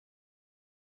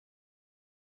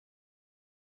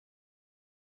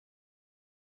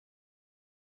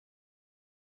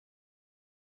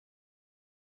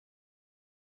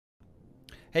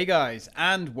Hey guys,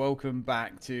 and welcome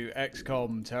back to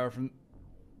Xcom Terror from...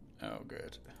 Oh,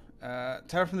 good.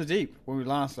 Terror from the Deep. When we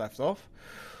last left off,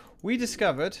 we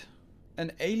discovered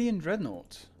an alien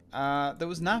dreadnought that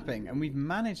was napping, and we've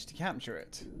managed to capture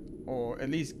it. Or at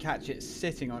least catch it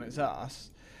sitting on its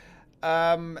ass.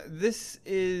 This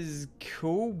is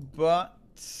cool, but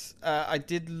I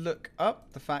did look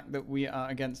up the fact that we are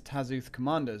against Tazuth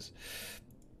commanders.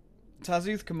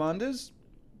 Tazuth commanders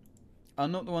are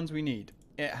not the ones we need.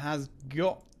 It has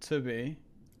got to be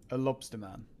a lobster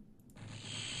man.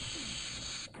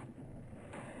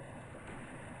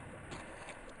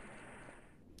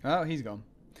 Oh, he's gone.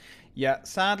 Yeah,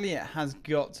 sadly it has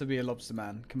got to be a lobster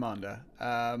man commander.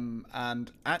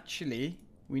 And actually,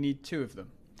 we need two of them.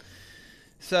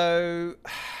 So,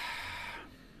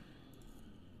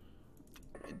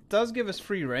 it does give us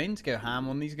free reign to go ham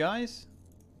on these guys,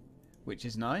 which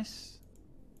is nice.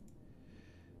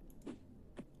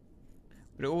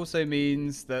 But it also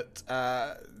means that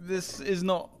this is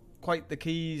not quite the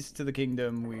keys to the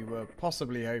kingdom we were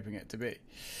possibly hoping it to be.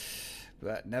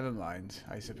 But never mind,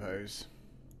 I suppose.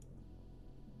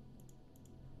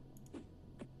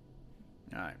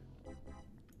 Alright.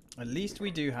 At least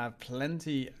we do have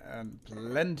plenty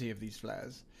of these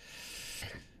flares.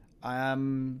 I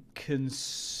am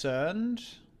concerned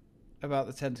about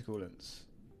the tentaculants.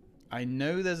 I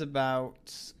know there's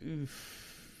about...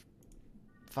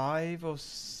 5 or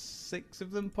 6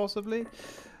 of them, possibly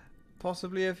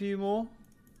a few more.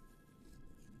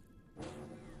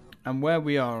 And where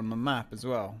we are on the map as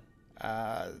well,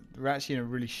 we're actually in a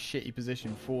really shitty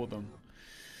position for them.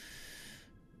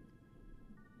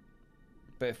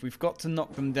 But if we've got to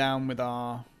knock them down with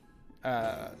our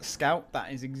scout,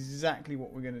 that is exactly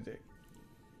what we're going to do.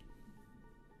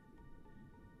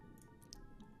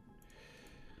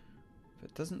 But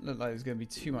it doesn't look like there's going to be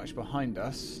too much behind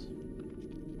us.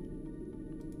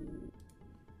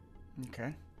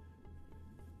 Okay.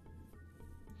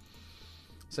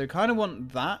 So kind of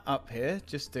want that up here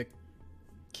just to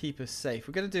keep us safe.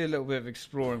 We're going to do a little bit of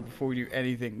exploring before we do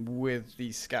anything with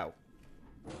the scout.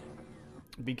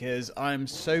 Because I'm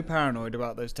so paranoid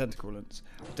about those tentaculants.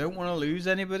 I don't want to lose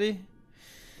anybody.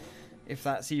 If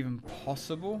that's even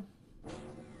possible.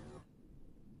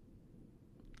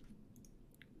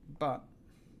 But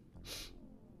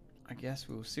I guess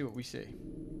we'll see what we see.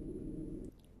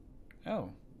 Oh.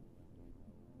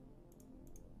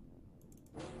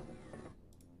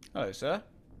 Hello, sir.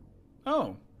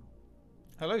 Oh.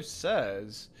 Hello,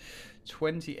 sirs.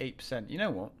 28%. You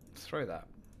know what? Throw that.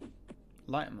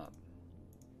 Light them up.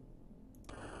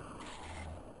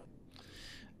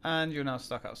 And you're now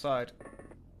stuck outside.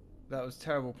 That was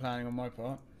terrible planning on my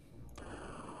part.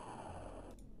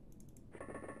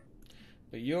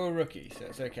 But you're a rookie, so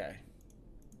it's okay.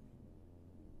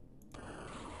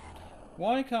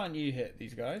 Why can't you hit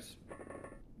these guys?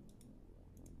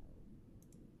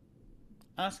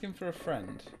 Ask him for a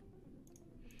friend.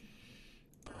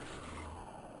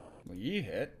 Well, you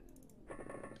hit.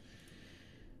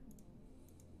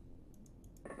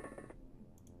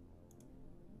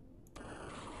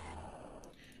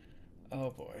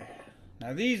 Oh boy.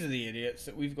 Now these are the idiots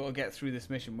that we've got to get through this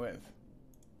mission with.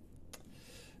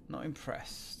 Not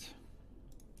impressed.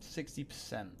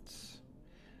 60%.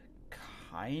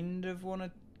 Kind of want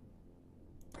to...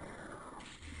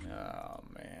 Oh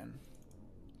man.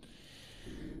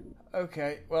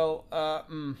 Okay, well,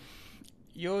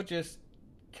 you're just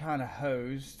kind of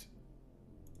hosed.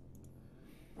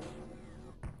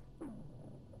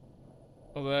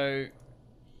 Although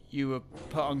you were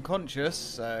put unconscious,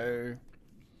 so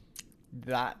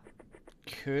that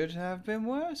could have been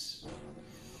worse.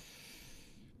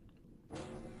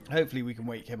 Hopefully we can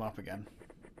wake him up again.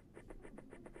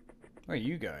 Where are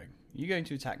you going? Are you going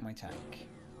to attack my tank?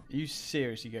 Are you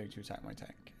seriously going to attack my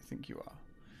tank? I think you are.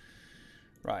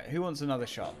 Right, who wants another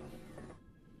shot?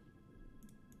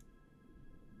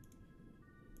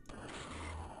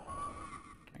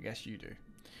 I guess you do.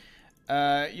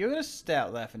 You're going to stay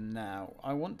out there for now.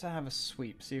 I want to have a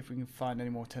sweep, see if we can find any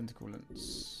more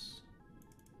tentaculants.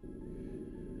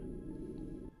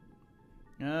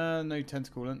 No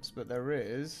tentaculants, but there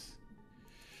is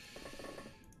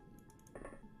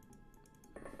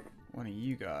one of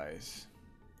you guys.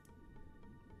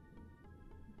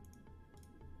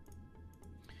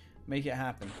 Make it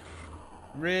happen.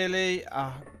 Really?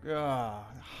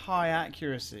 High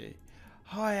accuracy.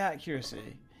 High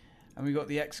accuracy. And we got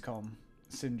the Xcom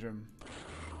syndrome.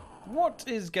 What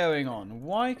is going on?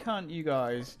 Why can't you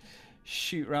guys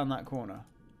shoot around that corner?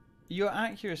 Your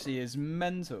accuracy is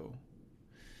mental.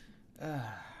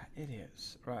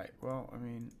 Idiots. Right, well, I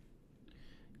mean,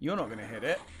 you're not going to hit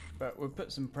it. But we'll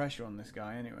put some pressure on this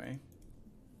guy anyway.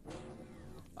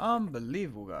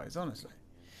 Unbelievable, guys, honestly.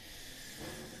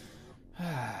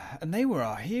 And they were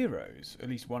our heroes. At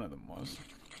least one of them was.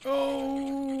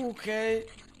 Oh, okay.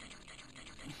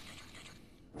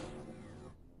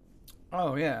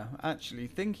 Oh, yeah. Actually,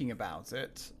 thinking about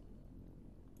it,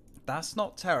 that's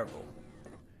not terrible.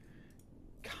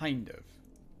 Kind of.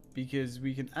 Because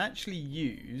we can actually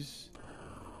use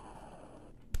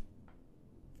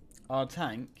our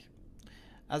tank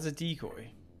as a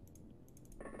decoy.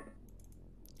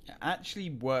 It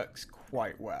actually works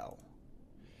quite well.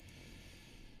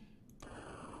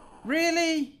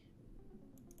 Really?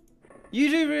 You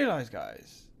do realise,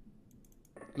 guys,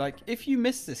 like, if you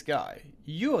miss this guy,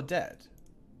 you're dead.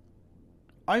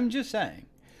 I'm just saying.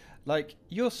 Like,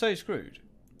 you're so screwed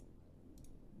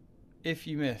if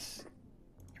you miss.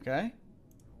 Okay?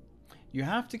 You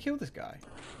have to kill this guy.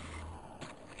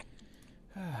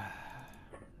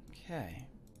 Okay.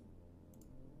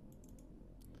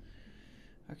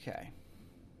 Okay.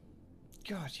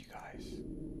 God, you guys.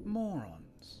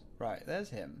 Morons. Right, there's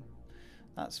him.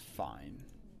 That's fine.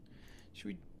 Should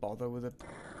we bother with a...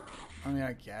 I mean,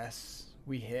 I guess.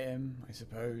 We hit him, I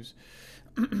suppose.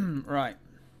 Right.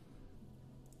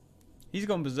 He's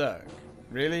gone berserk.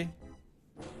 Really?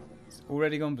 He's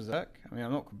already gone berserk? I mean,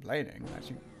 I'm not complaining. I'm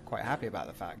actually quite happy about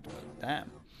the fact, but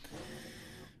damn.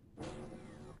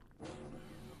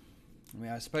 I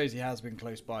mean, I suppose he has been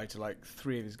close by to like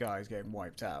 3 of his guys getting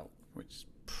wiped out, which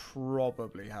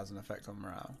probably has an effect on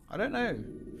morale. I don't know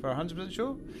for 100%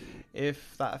 sure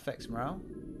if that affects morale.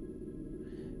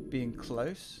 Being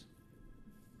close.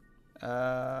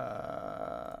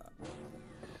 But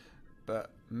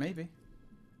maybe.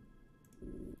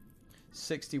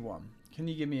 61. Can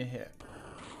you give me a hit?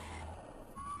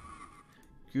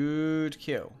 Good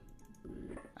kill.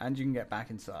 And you can get back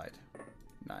inside.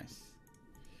 Nice.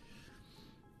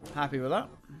 Happy with that.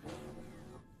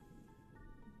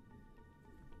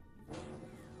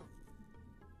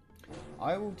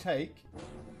 I will take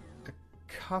a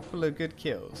couple of good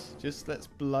kills. Just let's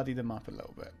bloody them up a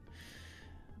little bit.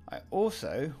 I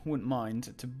also wouldn't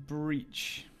mind to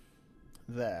breach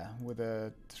there with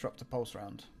a disruptor pulse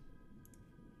round.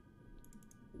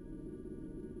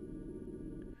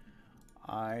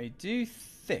 I do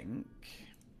think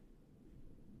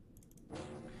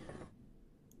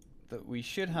that we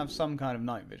should have some kind of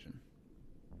night vision.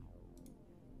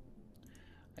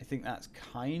 I think that's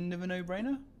kind of a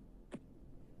no-brainer.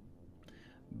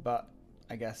 But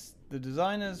I guess the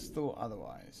designers thought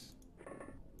otherwise.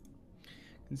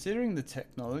 Considering the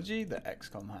technology that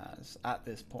Xcom has at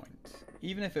this point,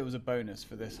 even if it was a bonus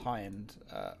for this high-end...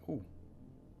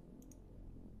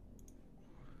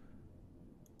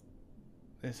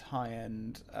 this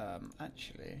high-end,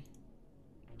 actually...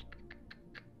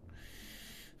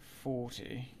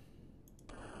 40.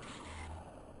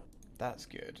 That's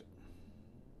good.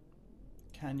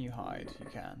 Can you hide? You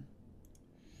can.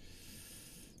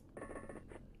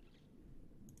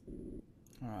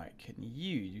 Alright, can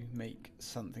you make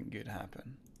something good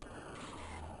happen?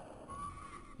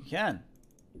 You can.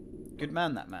 Good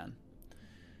man, that man.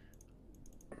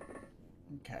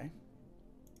 Okay.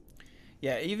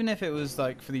 Yeah, even if it was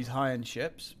like for these high-end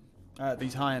ships,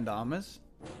 these high-end armors,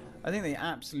 I think they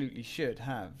absolutely should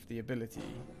have the ability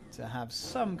to have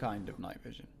some kind of night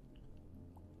vision.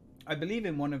 I believe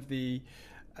in one of the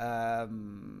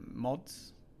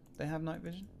mods they have night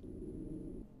vision.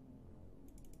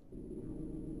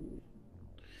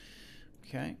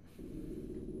 Okay.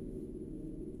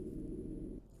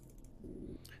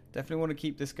 Definitely want to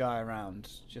keep this guy around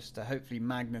just to hopefully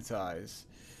magnetize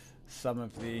some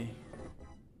of the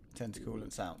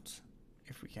tentaculants out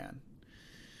if we can.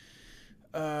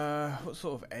 What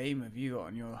sort of aim have you got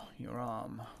on your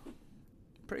arm?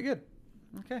 Pretty good.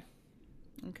 Okay.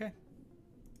 Okay.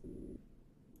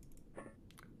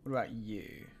 What about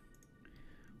you?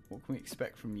 What can we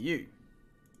expect from you?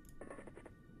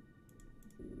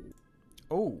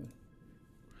 Oh.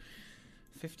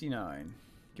 59.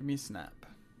 Give me a snap.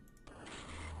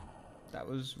 That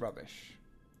was rubbish.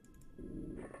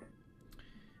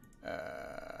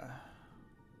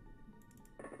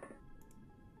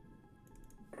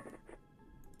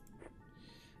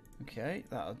 Okay,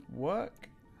 that'll work.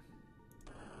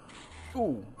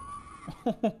 Ooh.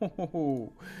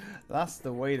 That's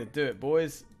the way to do it,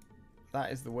 boys.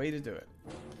 That is the way to do it.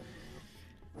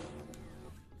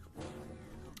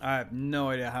 I have no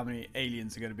idea how many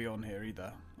aliens are going to be on here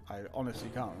either. I honestly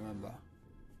can't remember.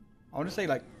 I want to say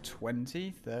like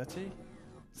 20, 30,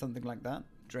 something like that.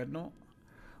 Dreadnought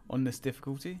on this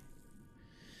difficulty.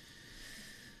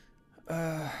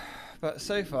 But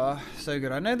so far, so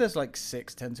good. I know there's like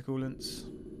 6 tentacoolants.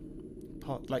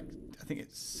 Like, I think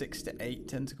it's 6 to 8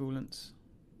 tentacoolants.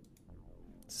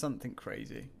 Something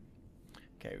crazy.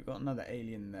 Okay, we've got another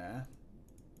alien there.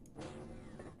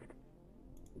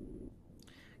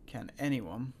 Can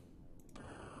anyone?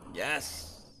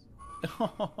 Yes!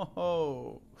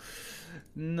 Oh,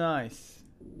 nice.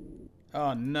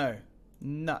 Oh no.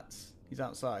 Nuts. He's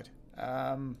outside.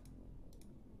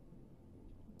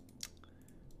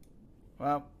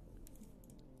 Well,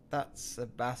 that's a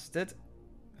bastard.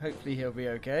 Hopefully he'll be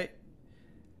okay.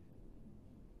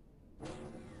 I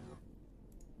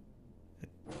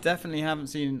definitely haven't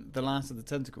seen the last of the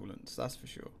tentacoolants, that's for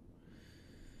sure.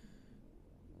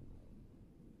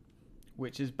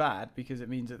 Which is bad because it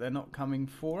means that they're not coming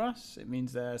for us. It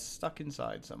means they're stuck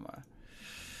inside somewhere.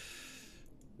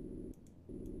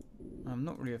 I'm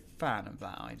not really a fan of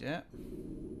that idea.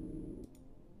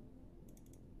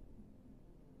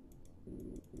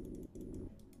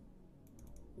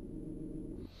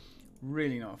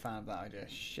 Really not a fan of that idea.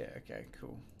 Shit, okay,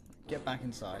 cool. Get back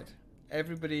inside.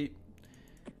 Everybody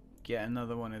get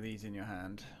another one of these in your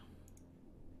hand.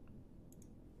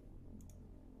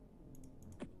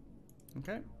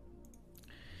 Okay.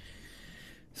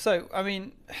 So, I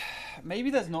mean,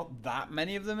 maybe there's not that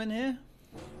many of them in here.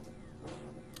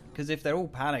 Because if they're all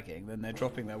panicking, then they're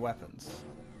dropping their weapons.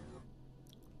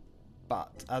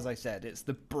 But, as I said, it's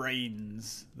the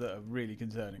brains that are really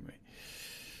concerning me.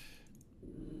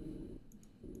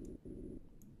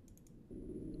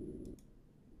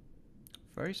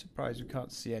 Very surprised we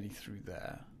can't see any through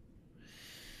there.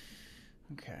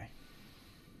 Okay.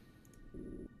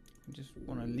 I just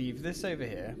want to leave this over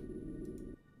here.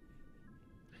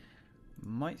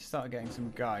 Might start getting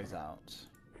some guys out.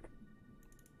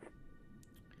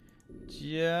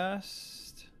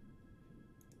 Just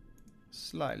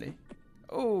slightly.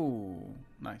 Oh,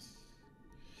 nice.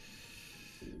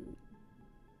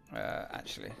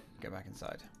 Actually, get back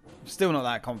inside. I'm still not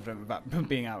that confident about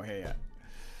being out here yet.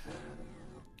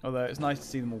 Although it's nice to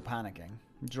see them all panicking,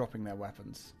 dropping their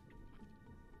weapons.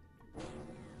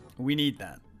 We need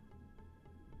that.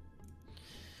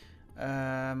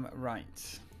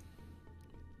 Right.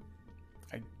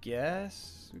 I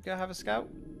guess we go have a scout.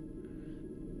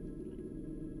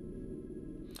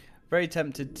 Very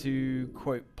tempted to,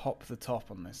 quote, pop the top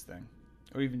on this thing.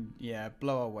 Or even, yeah,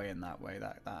 blow our way in that way.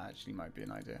 That actually might be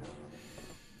an idea.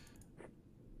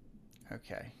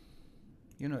 Okay.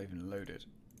 You're not even loaded.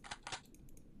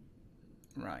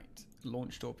 Right.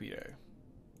 Launch torpedo.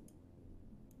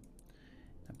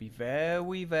 Now be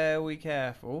very, very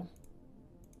careful.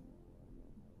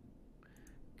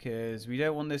 Because we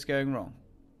don't want this going wrong.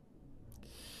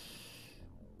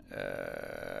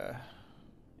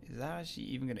 Is that actually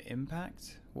even going to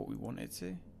impact what we want it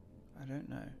to? I don't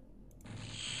know.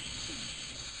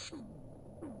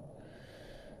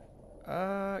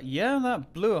 Yeah,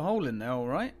 that blew a hole in there,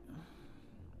 alright.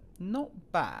 Not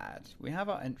bad. We have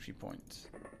our entry point.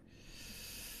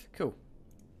 Cool.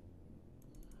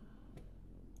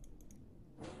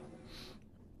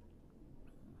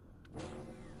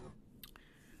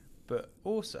 But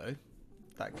also,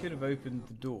 that could have opened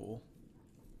the door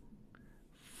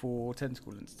for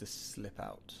tentacoolants to slip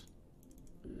out.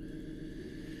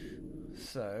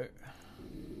 So,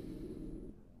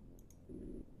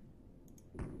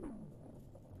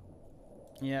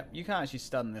 yeah, you can't actually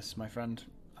stun this, my friend.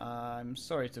 I'm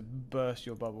sorry to burst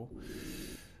your bubble.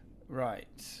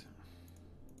 Right.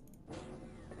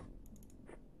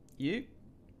 You,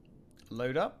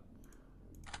 load up.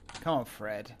 Come on,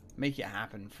 Fred. Make it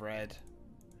happen, Fred.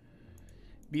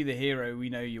 Be the hero we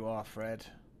know you are, Fred.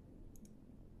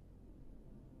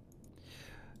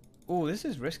 Oh, this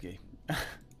is risky.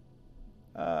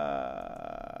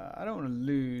 I don't want to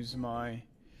lose my...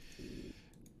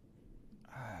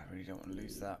 I really don't want to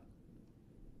lose that.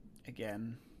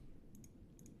 Again.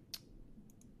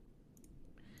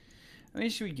 I mean,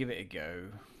 should we give it a go?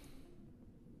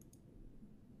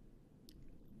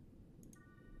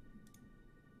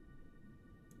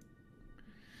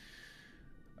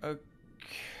 Okay.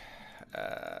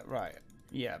 Right.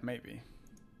 Yeah, maybe.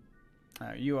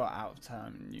 You are out of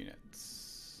time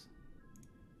units.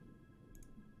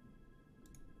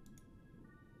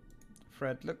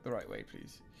 Fred, look the right way,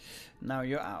 please. Now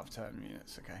you're out of turn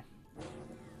units, okay.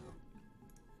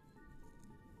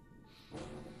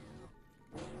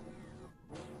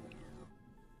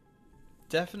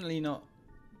 Definitely not.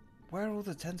 Where are all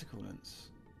the tentacoolants?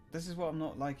 This is what I'm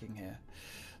not liking here.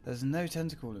 There's no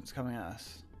tentacoolants coming at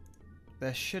us.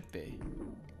 There should be.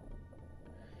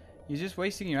 You're just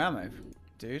wasting your ammo,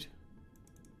 dude.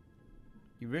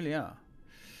 You really are.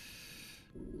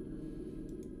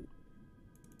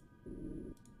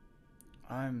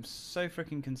 I'm so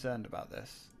freaking concerned about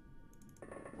this.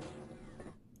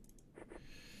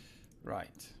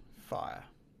 Right. Fire.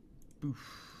 Boof.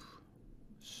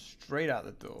 Straight out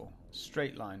the door.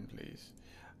 Straight line, please.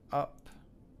 Up.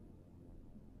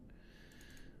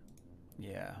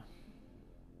 Yeah.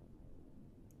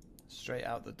 Straight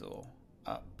out the door.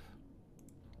 Up.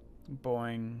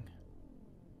 Boing.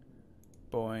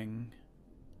 Boing.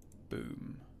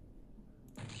 Boom.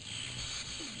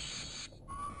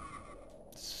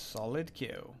 Solid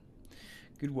kill.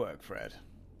 Good work, Fred.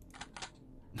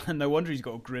 No wonder he's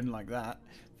got a grin like that.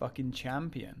 Fucking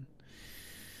champion.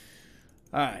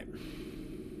 Alright.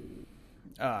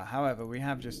 However, we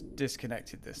have just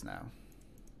disconnected this now.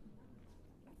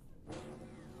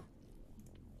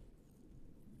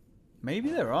 Maybe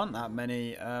there aren't that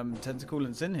many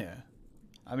tentaculants in here.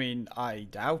 I mean, I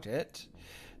doubt it.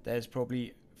 There's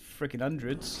probably freaking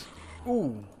hundreds.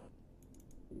 Ooh.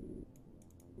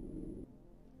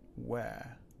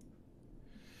 Where?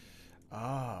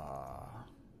 Ah.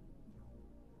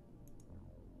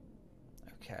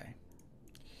 Okay.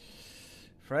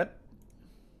 Fred?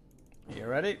 You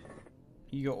ready?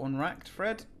 You got one racked,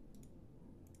 Fred?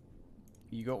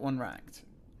 You got one racked.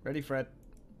 Ready, Fred?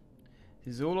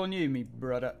 This is all on you, me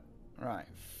brother. Right,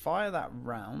 fire that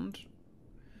round.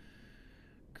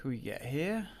 Could we get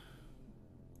here?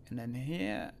 And then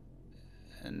here.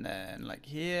 And then like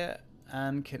here.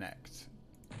 And connect.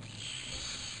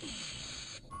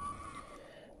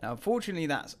 Now, unfortunately,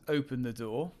 that's opened the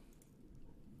door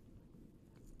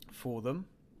for them.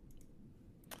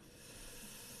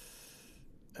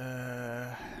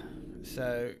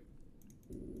 So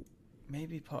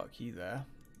maybe park you there.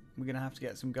 We're going to have to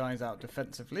get some guys out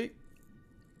defensively.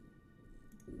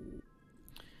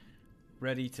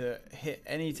 Ready to hit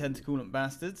any tentaculant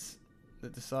bastards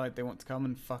that decide they want to come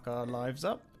and fuck our lives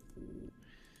up.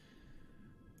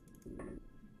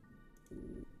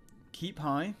 Keep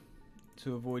high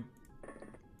to avoid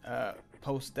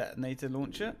pulse detonator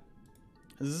launcher.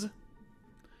 Z.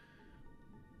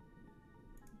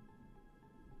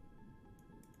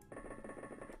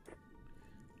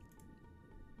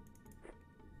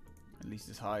 At least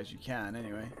as high as you can,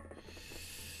 anyway.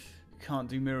 Can't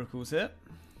do miracles here.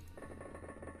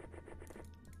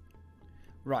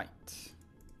 Right.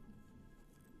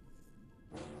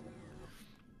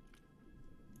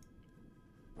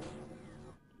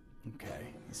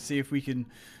 Okay. Let's see if we can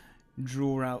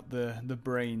draw out the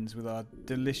brains with our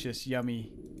delicious,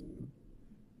 yummy,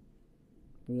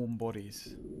 warm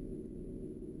bodies.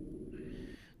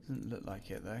 Doesn't look like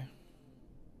it, though.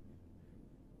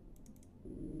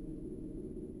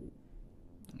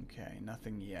 Okay,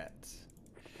 nothing yet.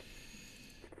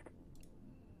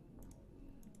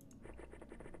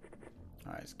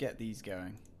 Alright, let's get these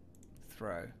going.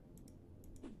 Throw.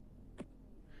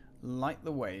 Light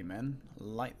the way, men.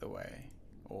 Light the way.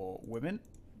 Or women.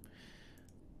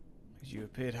 Because you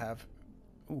appear to have...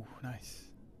 Ooh, nice.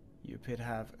 You appear to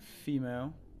have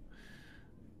female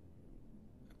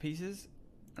pieces.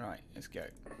 Alright, let's go.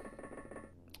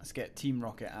 Let's get Team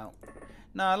Rocket out.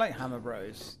 No, I like Hammer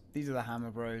Bros. These are the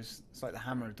Hammer Bros. It's like the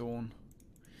Hammer of Dawn.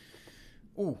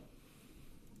 Ooh.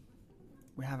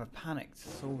 We have a panicked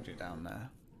soldier down there.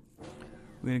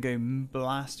 We're going to go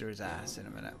blaster his ass in a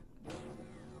minute.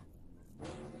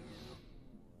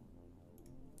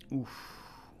 Oof.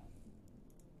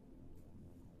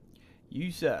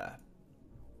 You, sir,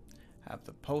 have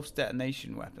the pulse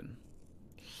detonation weapon.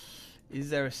 Is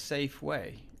there a safe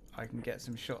way I can get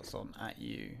some shots on at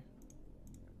you?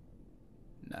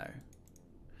 No.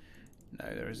 No,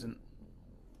 there isn't.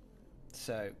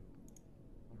 So.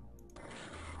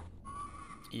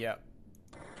 Yep.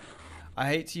 I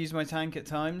hate to use my tank at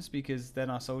times because then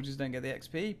our soldiers don't get the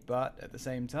XP, but at the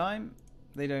same time,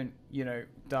 they don't, you know,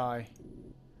 die.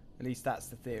 At least that's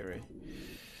the theory.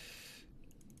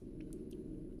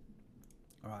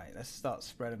 Alright, let's start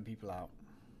spreading people out.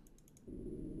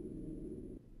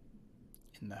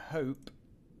 In the hope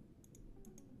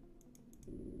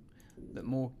that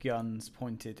more guns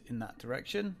pointed in that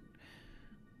direction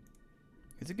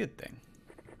is a good thing.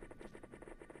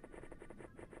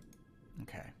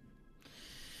 Okay.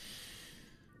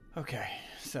 Okay,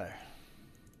 so.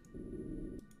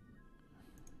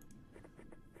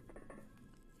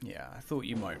 Yeah, I thought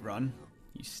you might run,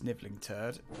 you snivelling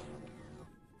turd.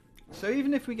 So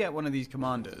even if we get one of these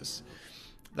commanders,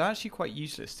 they're actually quite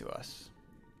useless to us.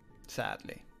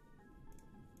 Sadly.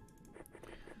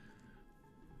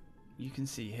 You can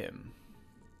see him.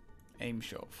 Aim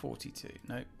shot 42.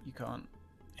 Nope, you can't.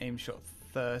 Aim shot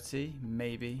 30,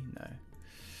 maybe.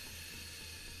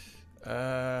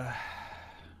 No.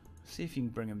 See if you can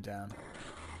bring him down.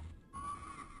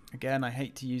 Again, I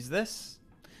hate to use this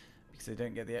because I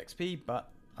don't get the XP, but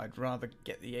I'd rather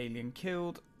get the alien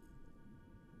killed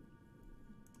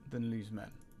than lose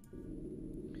men.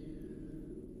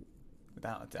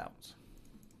 Without a doubt.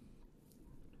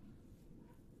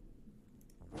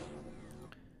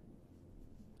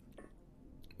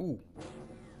 Ooh.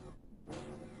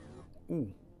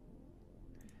 Ooh.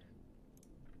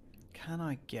 Can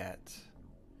I get...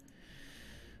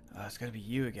 Oh, it's going to be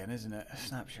you again, isn't it? A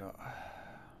snapshot.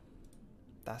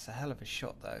 That's a hell of a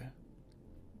shot, though.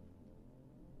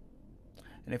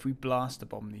 And if we blast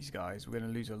bomb these guys, we're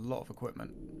going to lose a lot of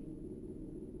equipment.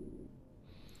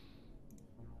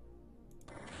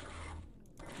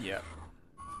 Yep.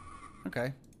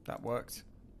 Okay, that worked.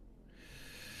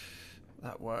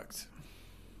 That worked.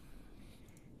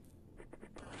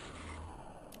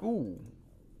 Ooh.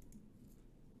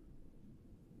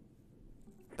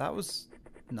 That was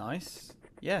nice.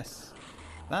 Yes.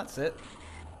 That's it.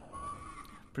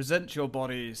 Present your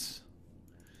bodies.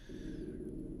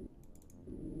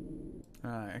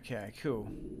 Alright, okay,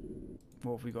 cool.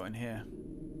 What have we got in here?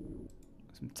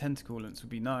 Some tentaculants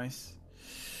would be nice.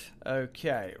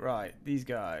 Okay, right. These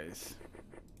guys.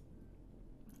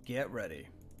 Get ready.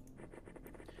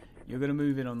 You're going to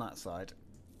move in on that side.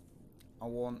 I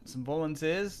want some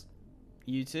volunteers.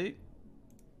 You two.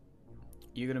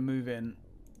 You're going to move in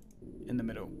the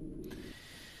middle.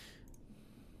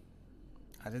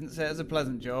 I didn't say it was a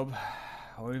pleasant job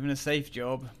or even a safe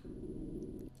job,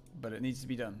 but it needs to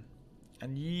be done.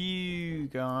 And you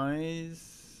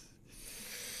guys,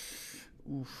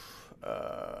 oof,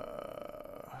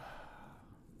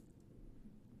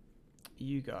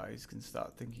 you guys can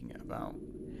start thinking about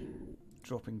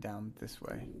dropping down this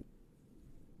way.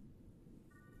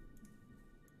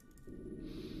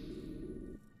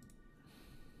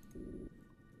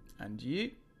 And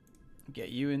you, get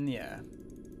you in the air.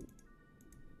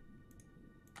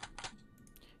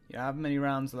 You don't have many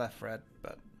rounds left, Fred,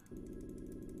 but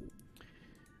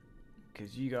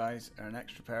because you guys are an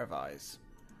extra pair of eyes.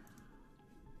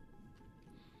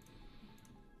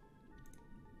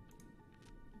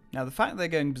 Now, the fact they're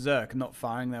going berserk and not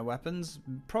firing their weapons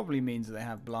probably means that they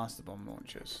have blaster bomb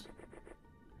launchers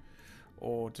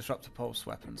or disruptor pulse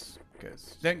weapons,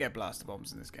 because you don't get blaster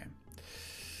bombs in this game.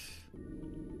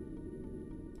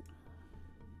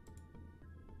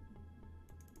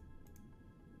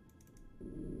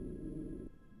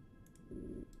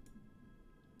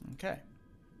 Okay.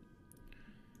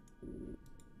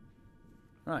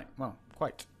 Right, well,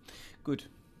 quite good.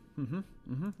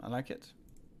 I like it.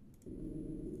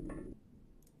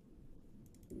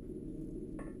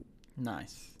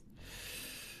 Nice.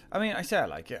 I mean, I say I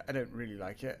like it. I don't really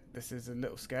like it. This is a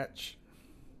little sketch.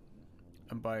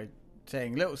 And by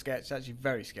saying little sketch, it's actually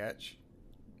very sketch.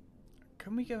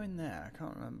 Can we go in there? I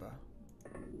can't remember.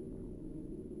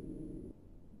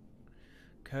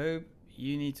 Cobe,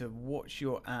 you need to watch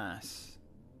your ass,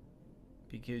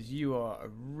 because you are a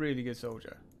really good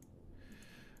soldier.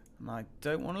 And I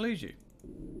don't want to lose you,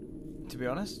 to be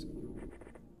honest.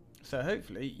 So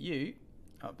hopefully you,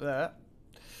 up there,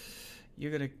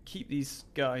 you're going to keep these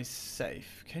guys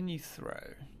safe. Can you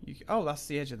throw? Oh, that's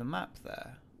the edge of the map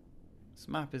there. This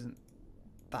map isn't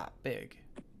that big.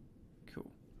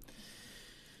 Cool.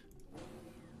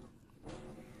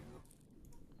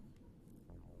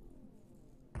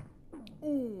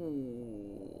 Ooh.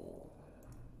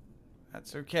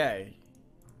 That's okay.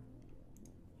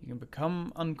 You can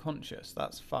become unconscious.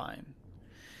 That's fine.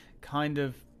 Kind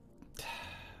of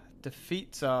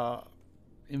defeats our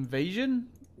invasion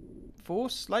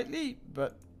force slightly,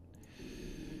 but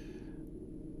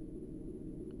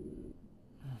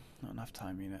not enough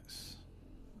time units.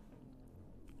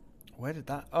 Where did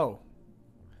that... Oh.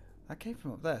 That came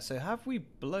from up there. So have we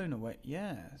blown away...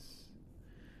 Yes.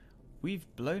 We've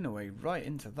blown away right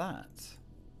into that.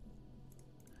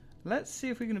 Let's see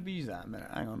if we can abuse that a minute.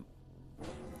 Hang on.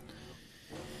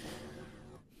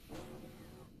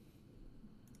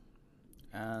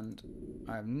 And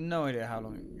I have no idea how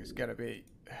long it's going to be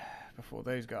before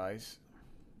those guys...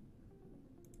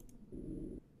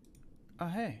 Oh,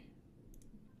 hey.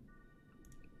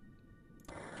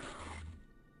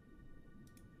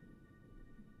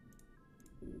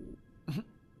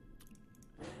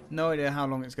 No idea how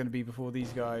long it's going to be before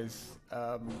these guys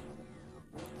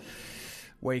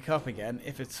wake up again,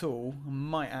 if at all. I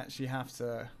might actually have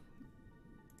to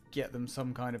get them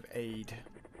some kind of aid.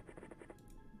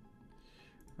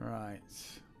 Right.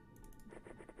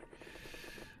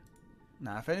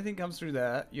 Now, if anything comes through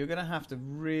there, you're going to have to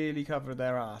really cover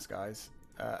their ass, guys.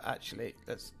 Actually,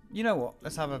 let's... You know what?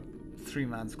 Let's have a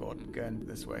 3-man squad going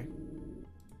this way.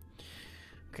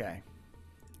 Okay.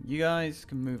 You guys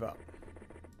can move up.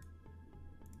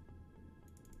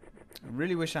 I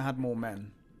really wish I had more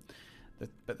men.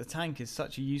 But the tank is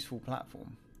such a useful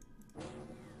platform.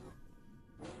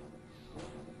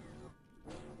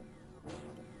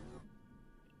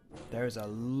 There is a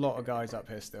lot of guys up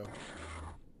here still.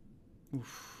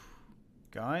 Oof.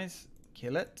 Guys,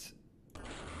 kill it.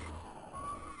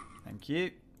 Thank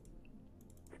you.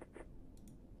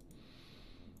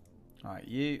 Alright,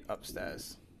 you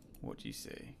upstairs. What do you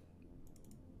see?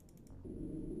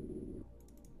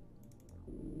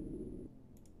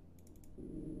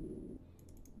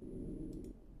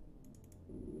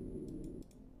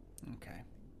 Okay.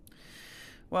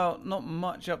 Well, not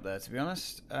much up there, to be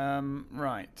honest.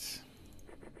 Right.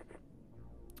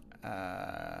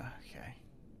 Okay.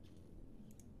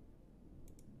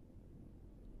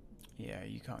 Yeah,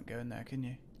 you can't go in there, can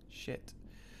you? Shit.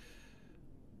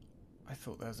 I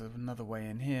thought there was another way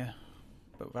in here.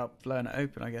 But without blowing it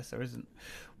open, I guess there isn't.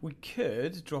 We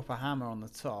could drop a hammer on the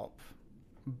top,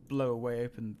 blow a way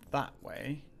open that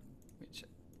way, which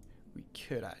we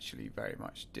could actually very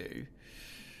much do.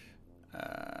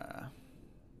 I'm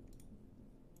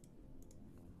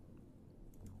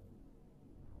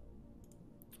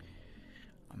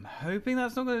hoping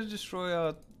that's not going to destroy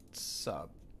our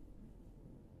sub.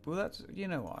 Well, that's, you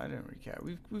know what, I don't really care.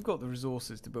 We've got the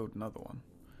resources to build another one.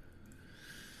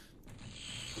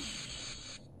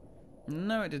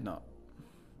 No, it did not.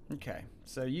 Okay,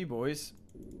 so you boys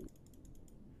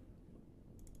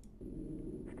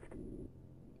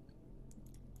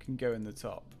can go in the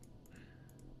top.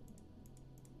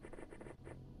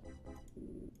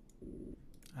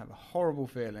 I have a horrible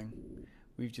feeling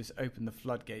we've just opened the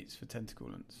floodgates for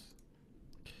tentaculants.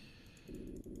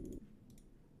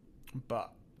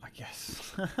 But I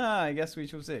guess I guess we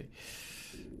shall see.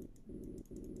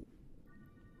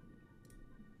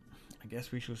 I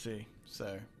guess we shall see.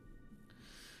 So,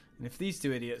 and if these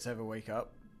two idiots ever wake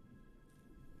up,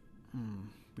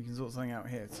 we can sort something out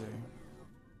here too.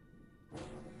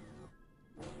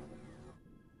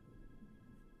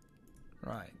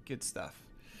 Right, good stuff.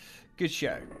 Good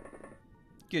show.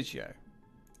 Good show.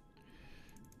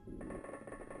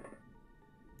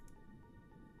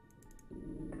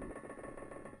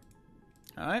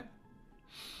 Alright.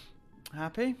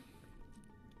 Happy?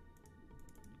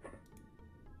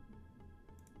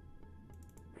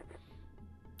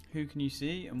 Who can you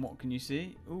see and what can you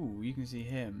see? Ooh, you can see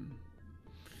him.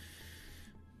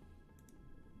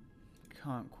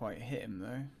 Can't quite hit him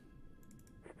though.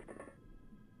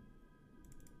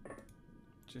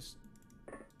 Just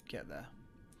get there.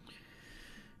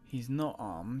 He's not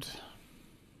armed.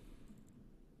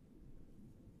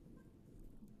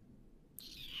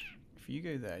 If you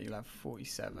go there, you'll have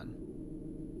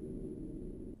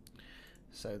 47.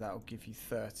 So that'll give you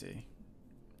 30.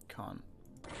 Can't.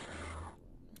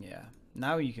 Yeah.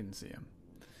 Now you can see him.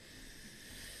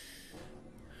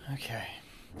 Okay.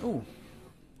 Ooh.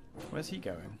 Where's he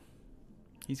going?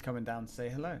 He's coming down to say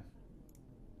hello.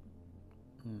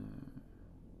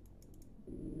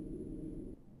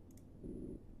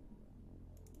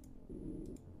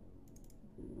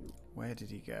 Where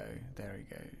did he go? There he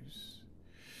goes.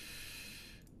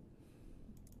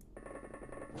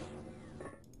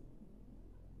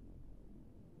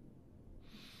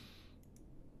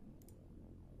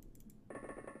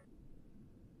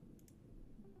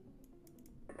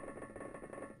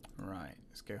 Right,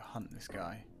 let's go hunt this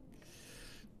guy.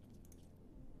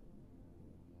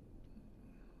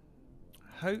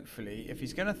 Hopefully, if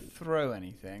he's going to throw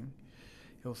anything,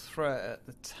 he'll throw it at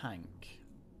the tank.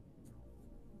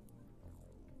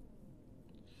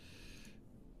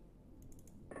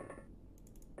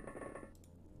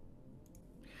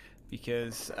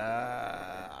 Because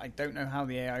I don't know how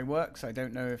the AI works. I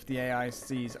don't know if the AI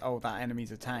sees, oh, that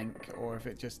enemy's a tank, or if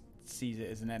it just sees it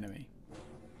as an enemy.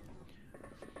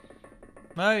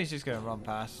 No, he's just going to run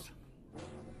past.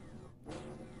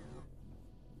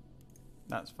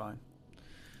 That's fine.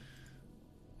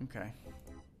 Okay.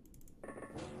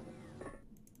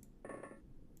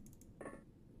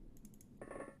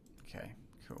 Okay,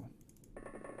 cool.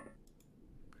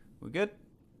 We're good?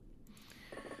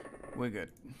 We're good.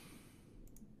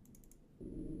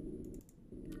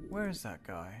 Where is that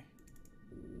guy?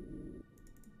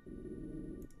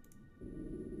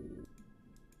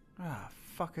 Ah,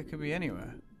 fucker could be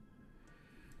anywhere.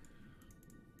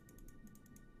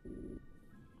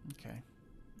 Okay.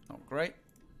 Not great.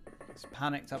 It's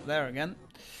panicked up there again.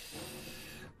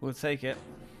 We'll take it.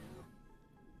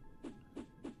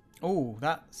 Oh,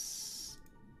 that's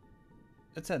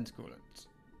a tentaculant.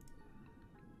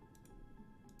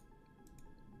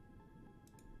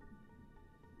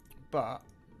 But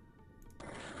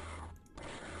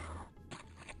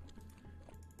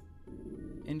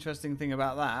interesting thing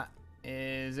about that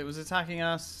is it was attacking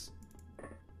us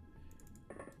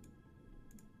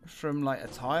from like a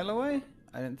tile away.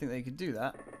 I didn't think they could do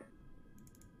that.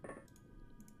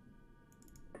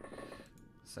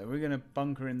 So we're going to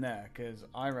bunker in there because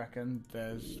I reckon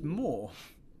there's more.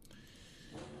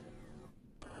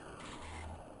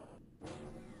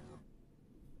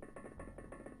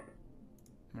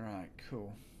 Right,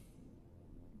 cool.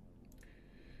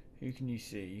 Who can you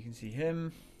see? You can see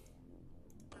him.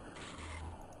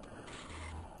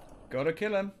 Gotta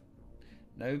kill him.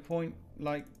 No point,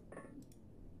 like,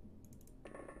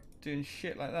 doing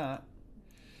shit like that.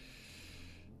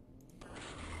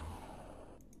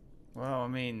 Well, I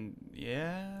mean,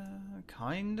 yeah,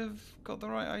 kind of got the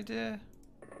right idea.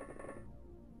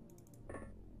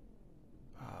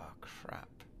 Oh, crap.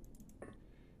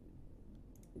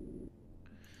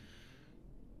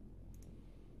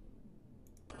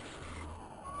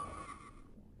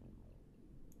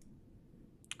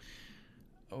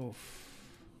 Oh.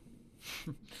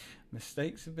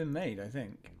 Mistakes have been made, I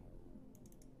think.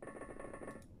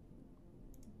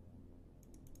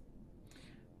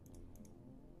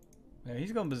 Yeah,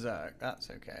 he's gone berserk. That's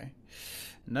okay.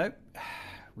 Nope.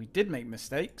 We did make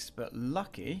mistakes, but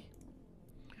lucky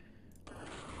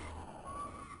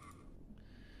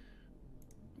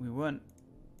we weren't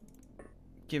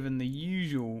given the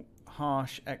usual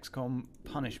harsh XCOM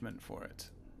punishment for it.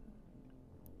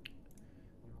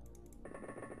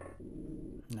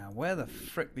 Now, where the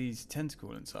frick these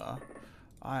tentaculants are,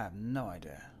 I have no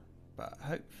idea. But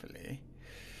hopefully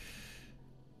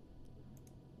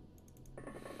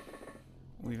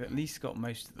we've at least got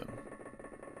most of them.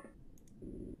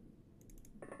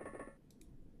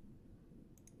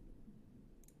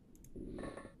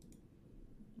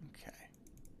 Okay.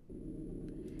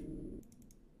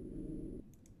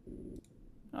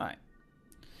 Alright.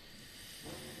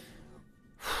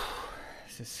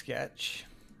 It's a sketch.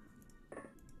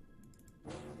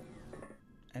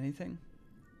 Anything?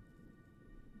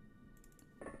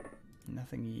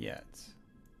 Nothing yet.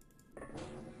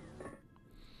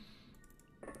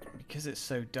 Because it's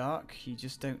so dark, you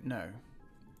just don't know.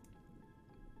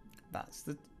 That's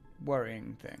the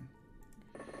worrying thing.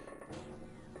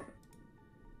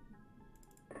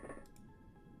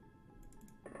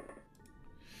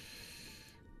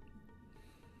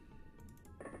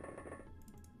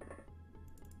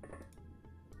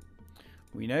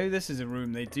 We know this is a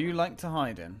room they do like to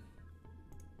hide in.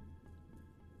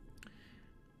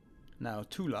 Now,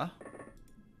 Tula,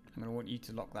 I'm going to want you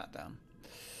to lock that down.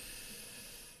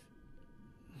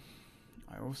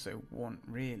 I also want,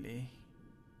 really,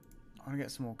 I want to get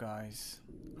some more guys.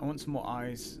 I want some more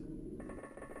eyes.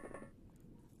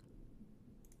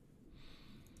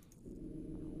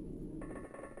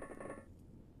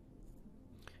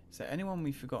 Is there anyone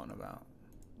we've forgotten about?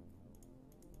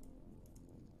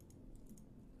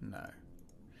 No.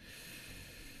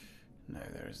 No,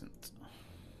 there isn't.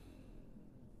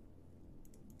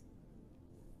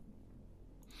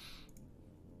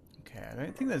 Okay, I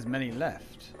don't think there's many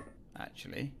left,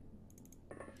 actually.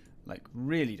 Like,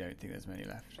 really don't think there's many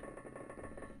left.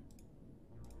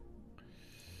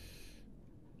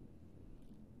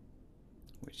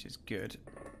 Which is good.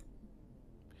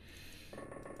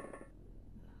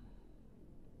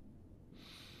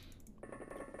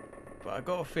 But I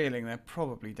got a feeling they're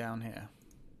probably down here.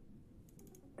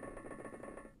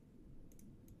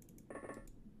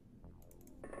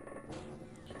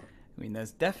 I mean,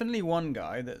 there's definitely one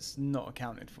guy that's not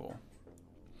accounted for.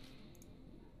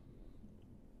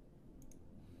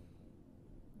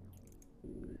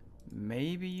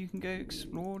 Maybe you can go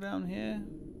explore down here?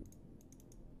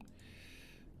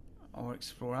 Or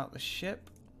explore out the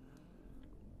ship?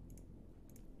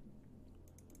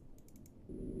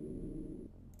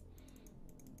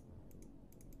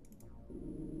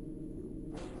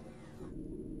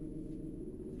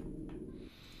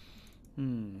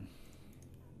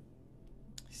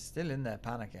 Still in there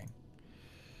panicking.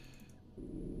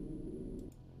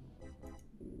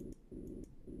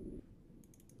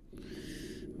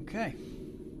 Okay.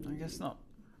 I guess not.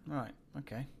 Right,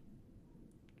 okay.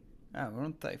 Ah, we're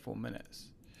on 34 minutes.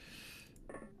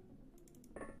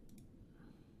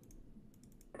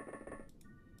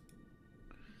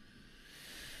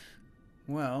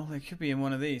 Well, they could be in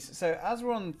one of these. So, as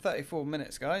we're on 34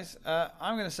 minutes, guys,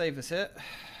 I'm going to save this here.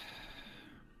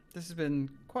 This has been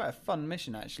quite a fun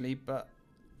mission, actually, but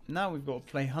now we've got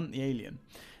to play Hunt the Alien.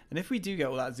 And if we do get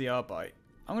all that ZR bite,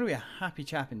 I'm going to be a happy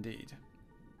chap indeed.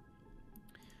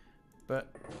 But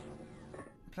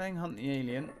playing Hunt the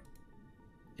Alien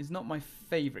is not my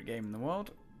favourite game in the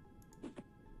world.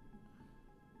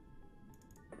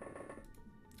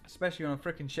 especially on a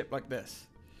freaking ship like this.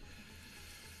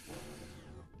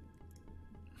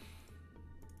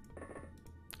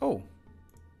 Oh.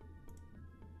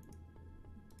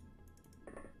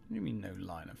 What do you mean no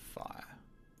line of fire?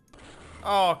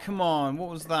 Oh, come on. What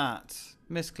was that?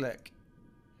 Misclick.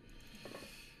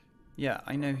 Yeah,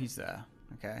 I know he's there.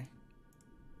 Okay.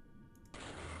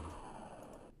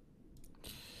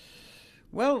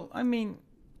 Well, I mean...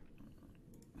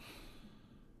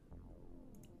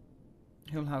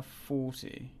 He'll have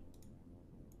 40.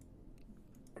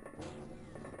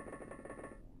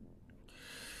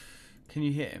 Can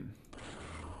you hit him?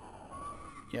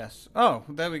 Yes. Oh,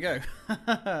 there we go.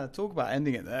 Talk about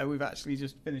ending it there. We've actually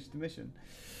just finished the mission.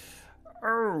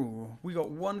 Oh, we got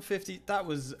 150. That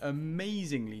was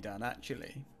amazingly done,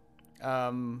 actually.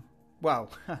 Well,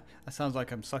 that sounds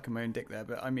like I'm sucking my own dick there,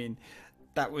 but I mean,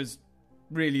 that was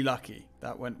really lucky.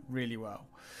 That went really well.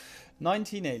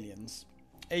 19 aliens,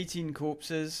 18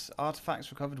 corpses, artifacts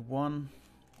recovered 1.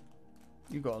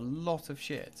 You got a lot of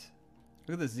shit.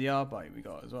 Look at the ZR bite we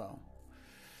got as well.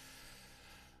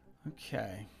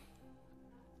 Okay.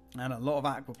 And a lot of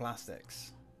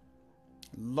aquaplastics.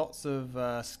 Lots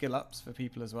of skill ups for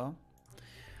people as well.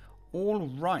 All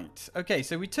right. Okay,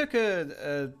 so we took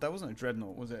that wasn't a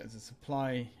dreadnought, was it? It's a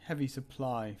supply, heavy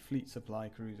supply, fleet supply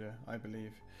cruiser, I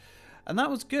believe. And that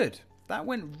was good. That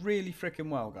went really freaking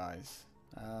well, guys.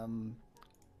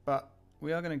 But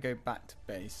we are going to go back to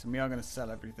base and we are going to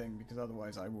sell everything because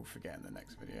otherwise I will forget in the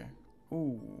next video.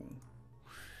 Ooh.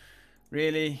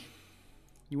 Really?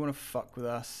 You want to fuck with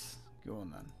us? Go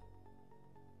on then.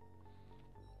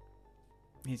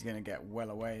 He's going to get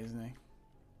well away, isn't he?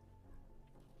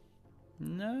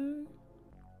 No?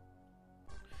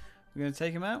 We're going to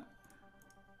take him out?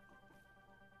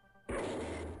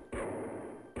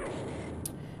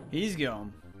 He's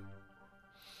gone.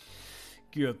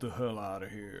 Get the hell out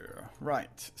of here.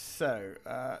 Right, so,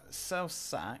 sell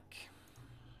sack.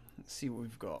 Let's see what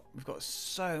we've got. We've got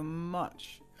so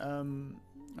much. Oh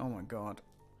my god.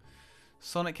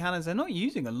 Sonic cannons. They're not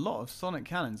using a lot of sonic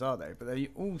cannons, are they? But they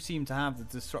all seem to have the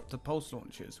disruptor pulse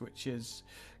launchers, which is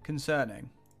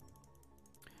concerning.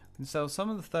 We can sell some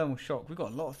of the thermal shock. We've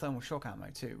got a lot of thermal shock ammo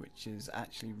too, which is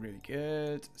actually really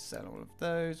good. Sell all of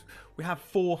those. We have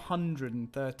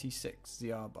 436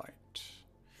 ZR byte.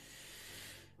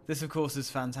 This, of course, is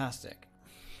fantastic.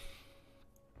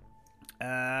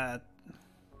 Iron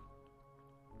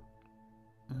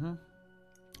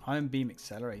beam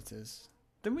accelerators.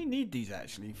 Then we need these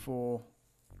actually for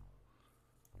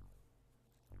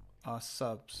our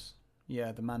subs.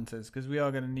 Yeah, the mantas, because we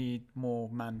are going to need more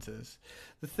mantas.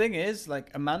 The thing is, like,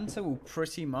 a manta will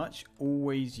pretty much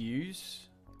always use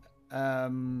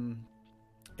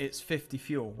its 50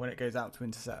 fuel when it goes out to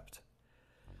intercept.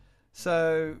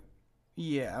 So,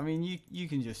 yeah, I mean, you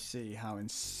can just see how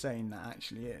insane that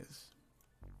actually is.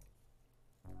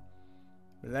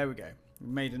 But there we go. We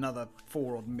made another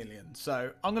 4 odd million.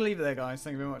 So I'm going to leave it there, guys.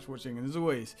 Thank you very much for watching. And as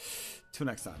always, till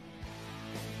next time.